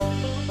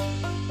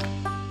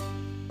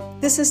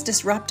This is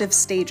Disruptive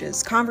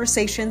Stages,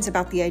 conversations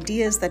about the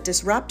ideas that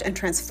disrupt and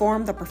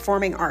transform the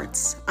performing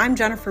arts. I'm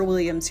Jennifer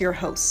Williams, your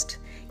host.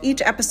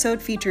 Each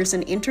episode features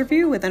an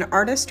interview with an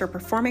artist or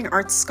performing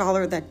arts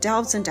scholar that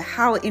delves into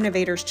how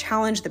innovators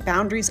challenge the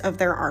boundaries of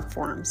their art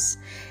forms.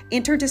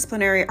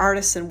 Interdisciplinary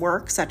artists and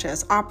work such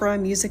as opera,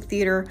 music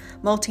theater,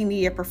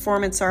 multimedia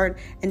performance art,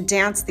 and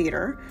dance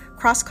theater,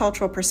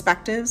 cross-cultural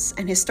perspectives,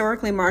 and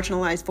historically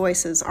marginalized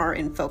voices are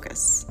in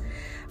focus.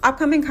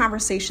 Upcoming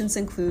conversations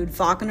include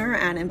Wagner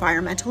and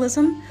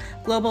environmentalism,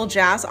 global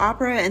jazz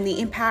opera and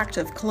the impact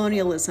of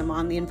colonialism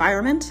on the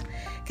environment,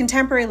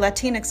 contemporary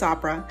Latinx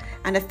opera,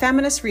 and a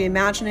feminist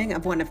reimagining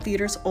of one of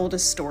theater's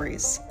oldest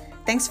stories.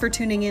 Thanks for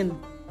tuning in.